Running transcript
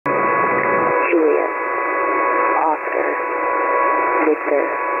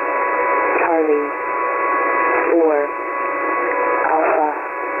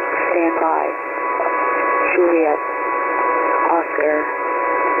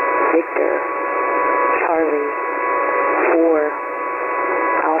Victor, Charlie, 4,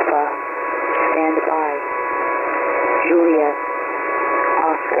 Alpha, stand by. Juliet,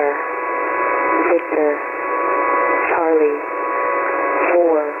 Oscar, Victor, Charlie,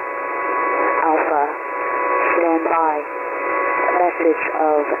 4, Alpha, stand by. Message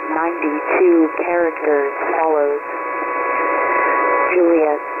of 92 characters follows.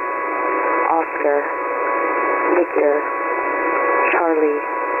 Juliet, Oscar, Victor, Charlie,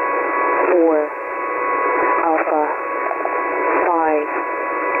 4, Alpha, 5,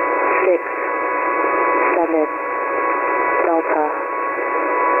 6, 7, Delta,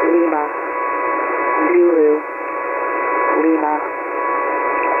 Lima, Zulu, Lima,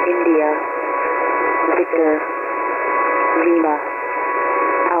 India, Victor, Lima,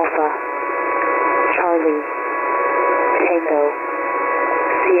 Alpha, Charlie, Tango,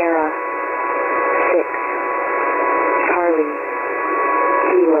 Sierra, 6, Charlie,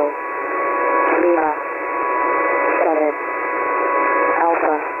 Kilo, Lima, 7,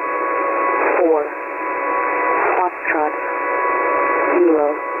 Alpha, 4, Foxtrot, Kilo,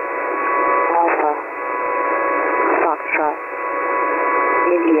 Alpha, Foxtrot,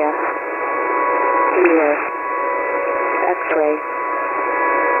 India, Kilo, X-ray,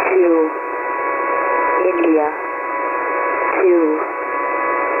 2, India, 2,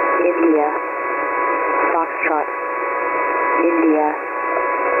 India, Foxtrot, India,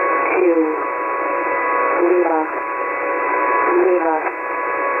 2, Lima, Lima,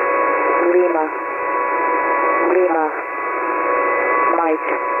 Lima, Lima,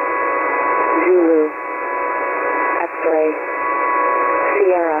 Mike, Zulu, X-ray,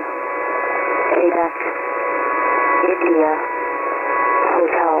 Sierra, Quebec, India,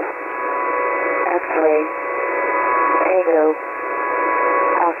 Hotel, X-ray, Tango,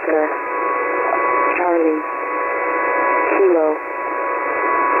 Oscar, Charlie, Kilo,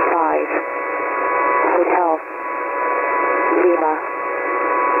 5, Hotel, Lima,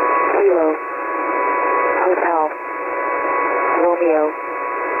 Kilo, Hotel, Romeo,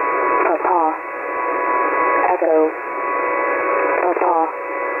 Papa, Echo, Papa,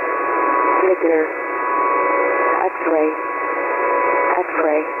 Victor, X-ray,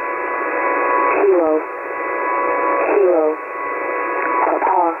 X-ray, Kilo, Kilo,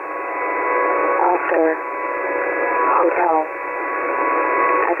 Papa, Oscar, Hotel,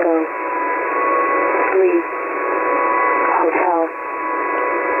 Echo, 3, Hotel,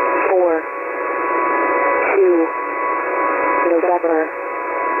 4, 2, November,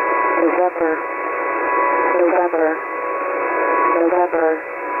 November, November, November,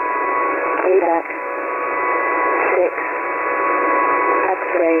 Quebec, 6,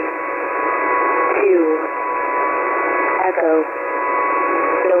 X-ray, 2, Echo,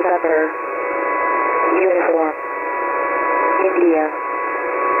 November, Uniform, India,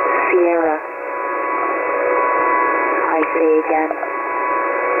 Sierra. I say again,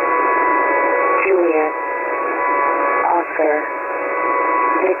 Juliet, Oscar,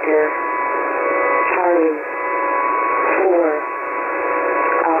 Victor, Charlie, 4,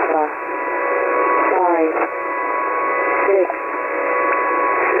 Alpha, 5, 6,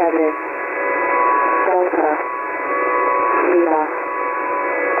 7, Delta, Lima,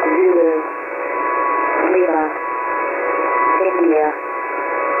 Zulu, Lima, India,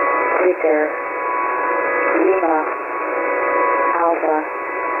 Victor, Lima, Alpha,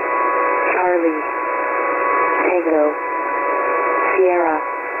 Charlie, Tango, Sierra,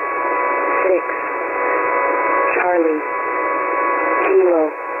 6, Charlie, Kilo,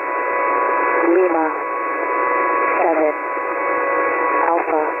 Lima, 7,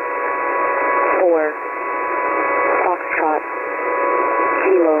 Alpha, 4, Foxtrot,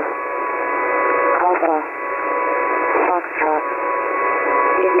 Kilo, Alpha, Foxtrot,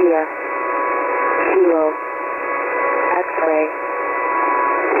 India, Kilo, X-ray,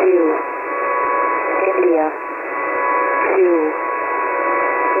 2, India, 2,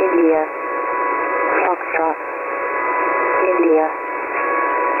 India, Foxtrot, India,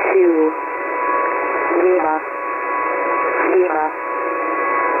 2, Lima, Lima,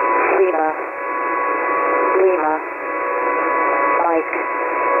 Lima, Lima, Mike,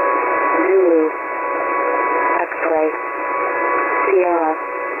 Zulu, X-ray, Sierra,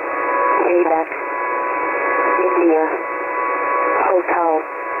 Quebec, India, Hotel,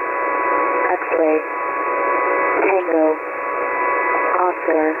 X-ray, Tango,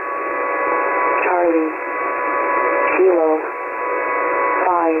 Oscar, Charlie, Kilo,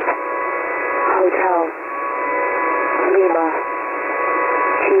 5, Hotel,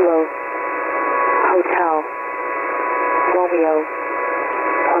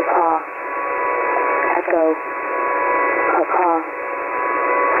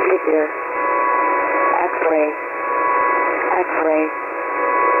 Victor, X-ray, X-ray,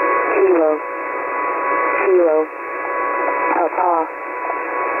 Kilo, Kilo, Papa,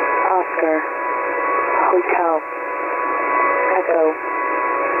 Oscar, Hotel, Echo,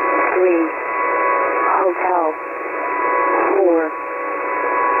 3, Hotel, 4,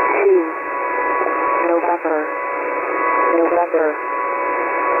 2, November, November,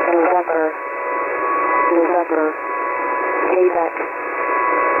 November, November, Quebec,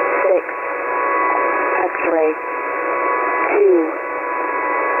 6, X-ray, 2,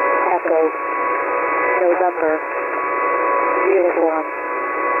 Echo, November, Uniform,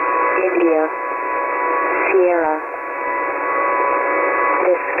 India, Sierra.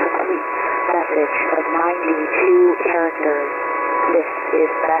 This completes message of 92 characters. This is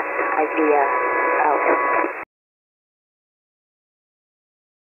best idea out.